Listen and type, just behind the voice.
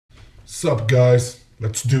Sup guys,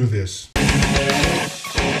 let's do this.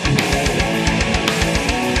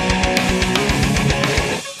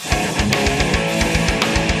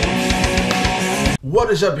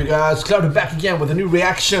 What is up you guys, Claudio back again with a new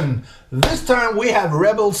reaction. This time we have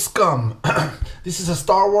Rebel Scum. This is a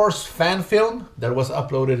Star Wars fan film that was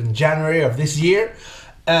uploaded in January of this year.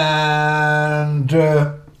 And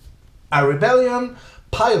a rebellion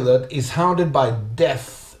pilot is hounded by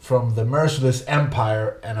death from the merciless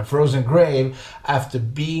Empire and a frozen grave after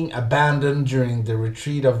being abandoned during the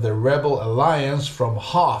retreat of the Rebel Alliance from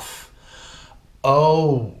Hoth.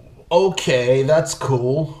 Oh, okay, that's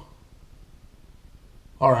cool.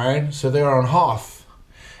 Alright, so they're on Hoth.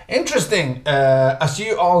 Interesting. As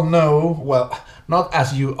you all know, well, not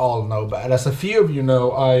as you all know, but as a few of you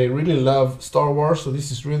know, I really love Star Wars, so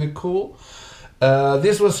this is really cool.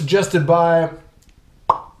 This was suggested by,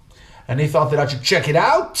 and he thought that I should check it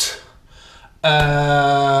out.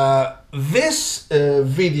 This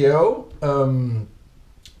video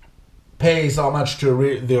pays homage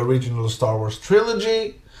to the original Star Wars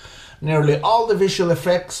trilogy. Nearly all the visual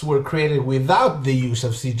effects were created without the use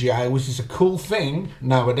of CGI, which is a cool thing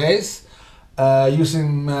nowadays,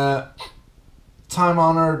 using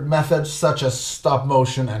time-honored methods such as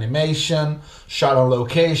stop-motion animation, shot on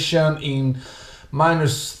location in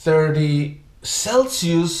 -30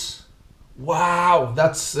 Celsius. Wow,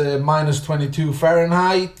 that's -22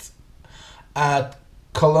 Fahrenheit at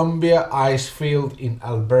Columbia Ice Field in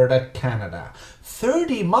Alberta, Canada.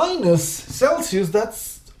 30 minus Celsius,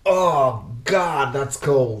 that's... oh god, that's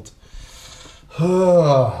cold.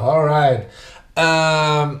 Alright.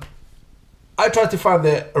 I tried to find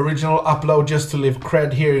the original upload just to leave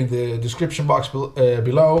cred here in the description box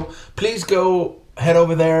below. Please go head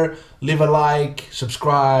over there, leave a like,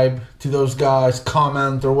 subscribe to those guys,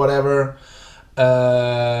 comment or whatever.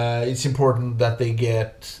 It's important that they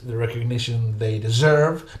get the recognition they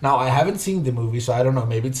deserve. Now, I haven't seen the movie, so I don't know,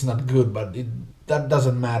 maybe it's not good, but that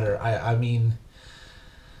doesn't matter. I mean...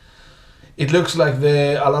 it looks like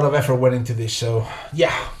a lot of effort went into this, so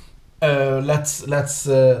yeah.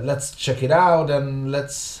 Let's check it out and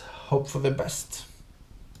let's hope for the best.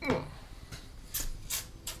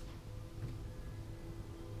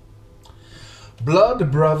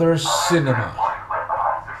 Blood Brothers Cinema.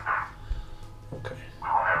 Okay.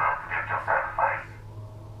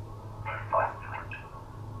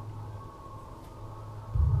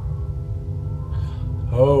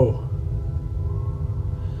 Oh.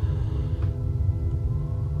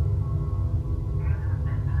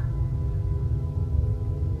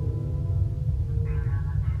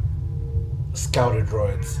 Scouter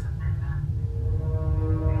droids.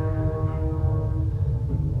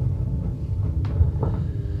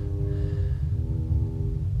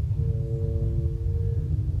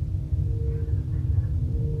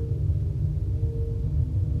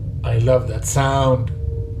 I love that sound.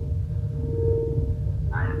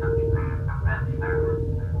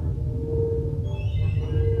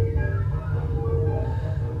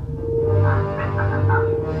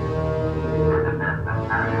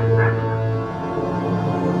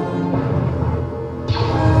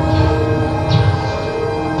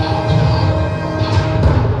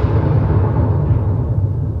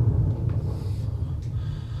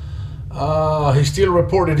 He still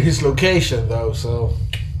reported his location though, so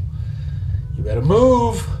you better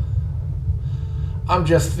move. I'm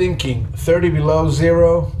just thinking 30 below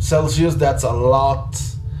 0 Celsius, that's a lot.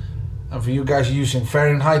 And for you guys using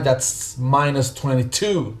Fahrenheit, that's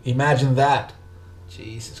 -22. Imagine that.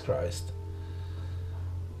 Jesus Christ.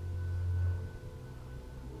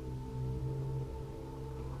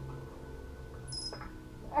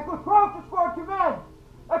 Echo 12 to Spark Command!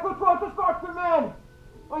 Echo 12 to Spark Command!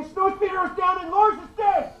 My snowspeeder is down in Lars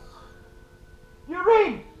Estate! Do you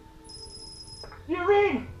read? Do you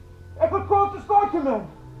read? Echo 12 to Spark Command!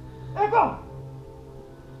 Echo!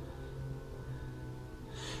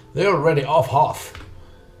 They're already off Hoth.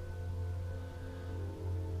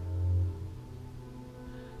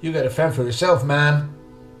 You gotta fend for yourself, man.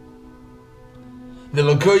 The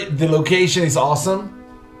location is awesome.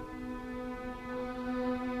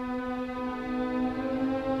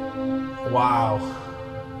 Wow.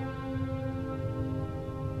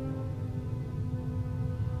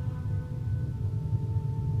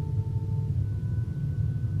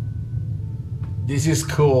 This is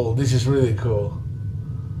cool. This is really cool.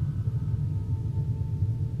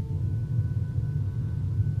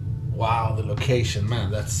 Wow, the location,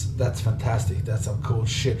 man, that's fantastic. That's some cool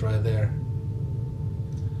shit right there.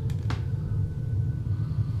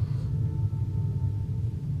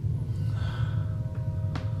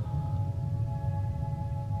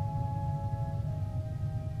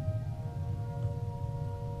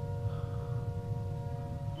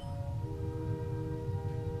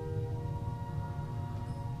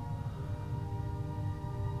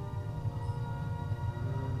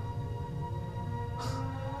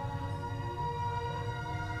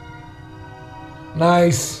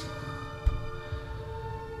 Nice.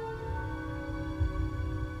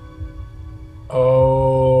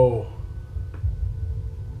 Oh.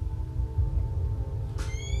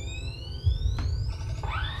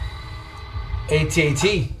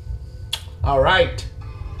 AT-AT. All right.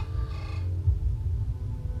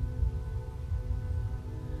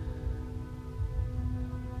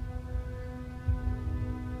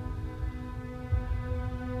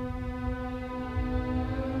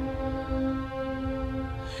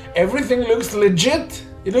 Everything looks legit.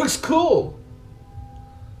 It looks cool.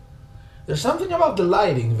 There's something about the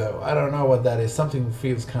lighting though. I don't know what that is. Something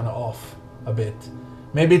feels kind of off a bit.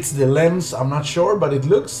 Maybe it's the lens, I'm not sure, but it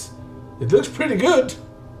looks pretty good.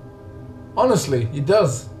 Honestly, it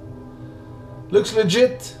does. Looks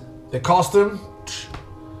legit. The costume.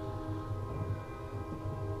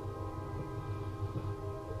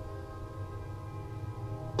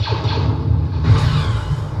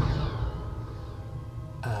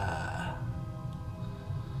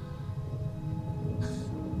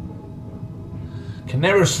 Can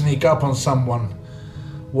never sneak up on someone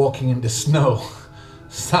walking in the snow.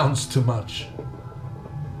 Sounds too much.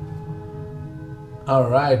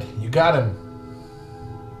 Alright, you got him.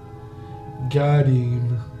 Got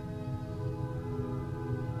him.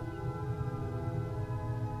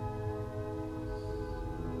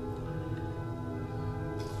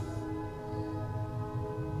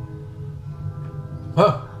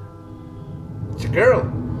 Huh. It's a girl.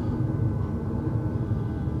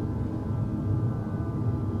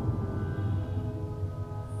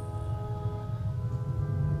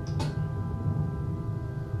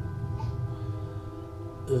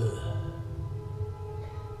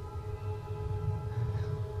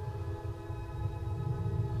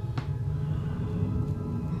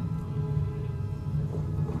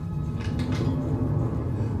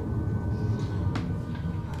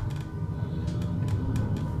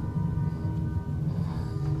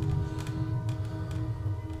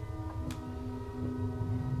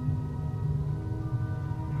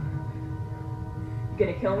 You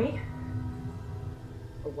gonna kill me?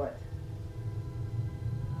 Or what?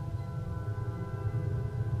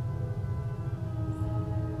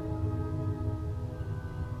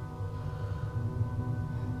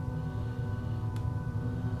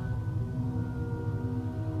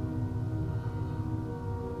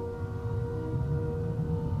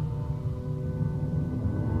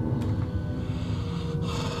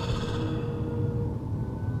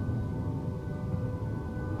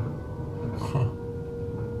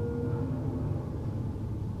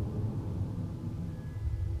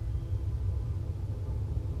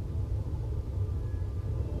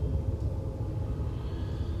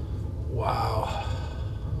 Wow.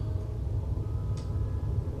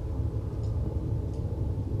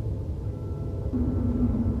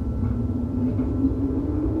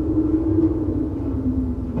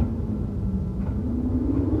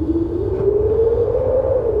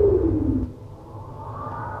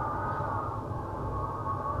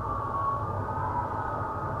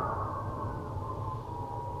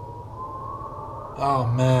 Oh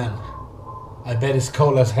man, I bet it's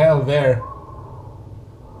cold as hell there.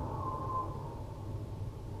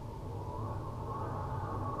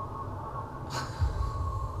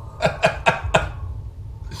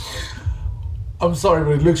 I'm sorry,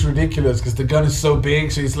 but it looks ridiculous because the gun is so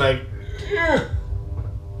big, so he's like... "Ugh."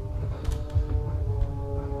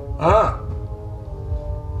 Ah.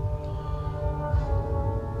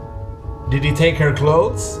 Did he take her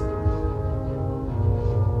clothes?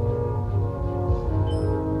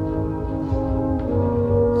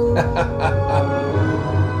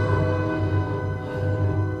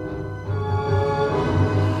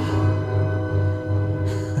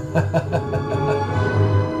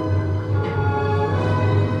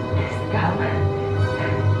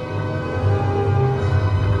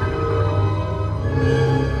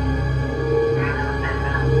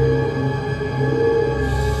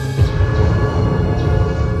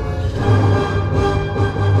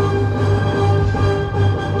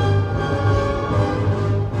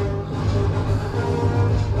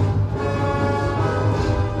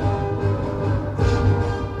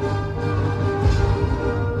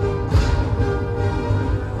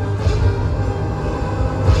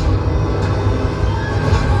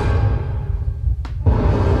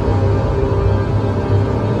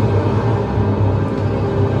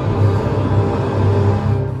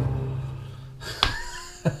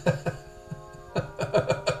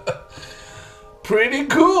 Pretty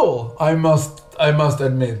cool. I must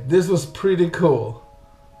admit, this was pretty cool.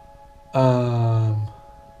 All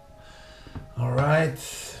right,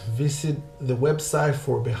 visit the website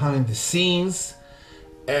for behind the scenes.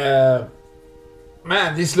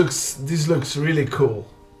 Man, this looks really cool.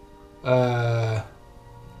 Huh.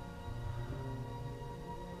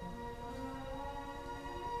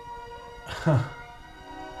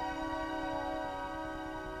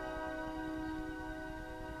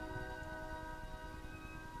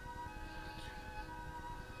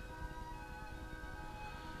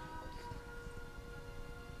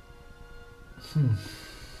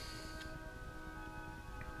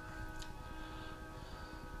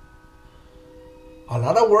 A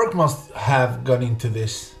lot of work must have gone into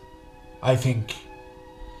this, I think.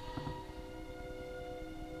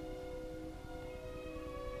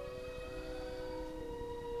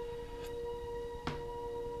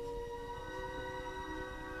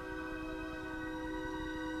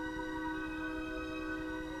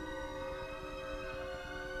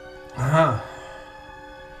 Aha.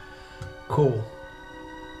 Cool.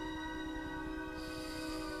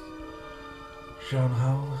 John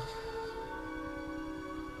Howell.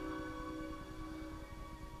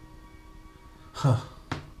 Huh.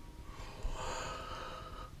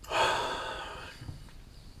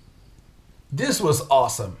 This was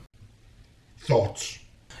awesome. Thoughts?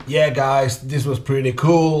 Yeah, guys, this was pretty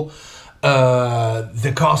cool.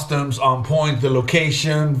 The costumes on point, the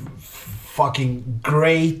location fucking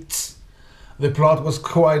great. The plot was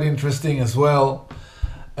quite interesting as well.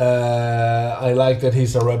 I like that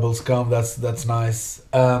he's a rebel scum. That's nice.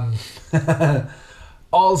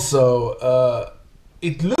 Also,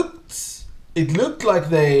 it looked like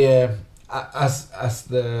they, as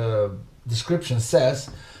the description says,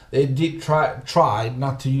 they did try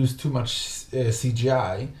not to use too much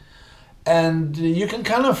CGI, and you can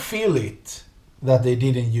kind of feel it that they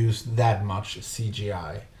didn't use that much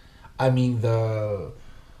CGI. I mean the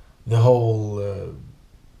whole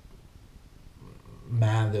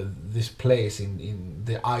this place in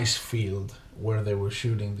the ice field where they were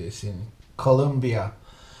shooting this in Columbia,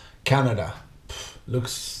 Canada,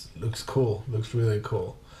 looks cool. Looks really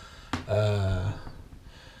cool.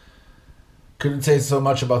 Couldn't say so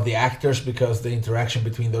much about the actors because the interaction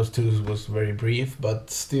between those two was very brief,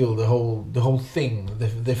 but still the whole thing,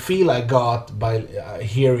 the feel I got by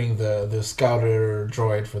hearing the scouter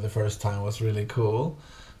droid for the first time was really cool.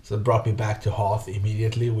 So it brought me back to Hoth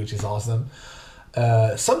immediately, which is awesome.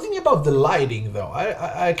 Something about the lighting though,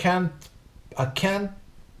 I can't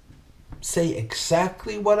say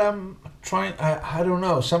exactly what I'm trying. I don't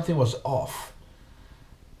know. Something was off.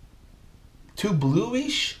 Too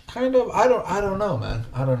bluish, kind of. I don't know, man.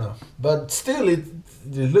 I don't know. But still, it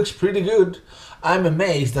looks pretty good. I'm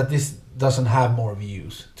amazed that this doesn't have more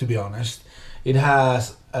views. To be honest, it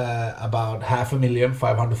has about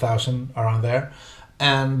 500,000 around there,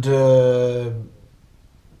 and the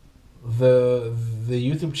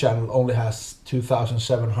YouTube channel only has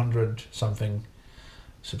 2,700 something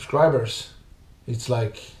subscribers. It's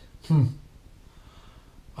like,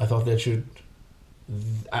 I thought they should.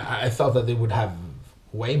 I thought that they would have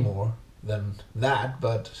way more than that,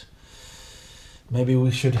 but maybe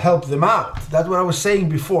we should help them out. That's what I was saying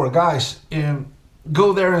before, guys.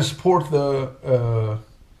 Go there and support the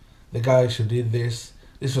guys who did this.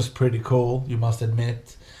 This was pretty cool, you must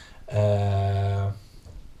admit. Drop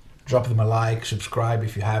them a like, subscribe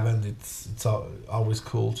if you haven't. It's always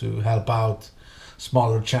cool to help out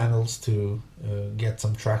smaller channels to get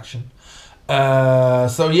some traction.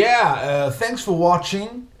 So yeah, thanks for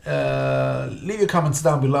watching. Leave your comments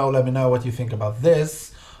down below. Let me know what you think about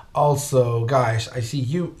this. Also, guys, I see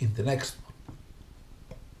you in the next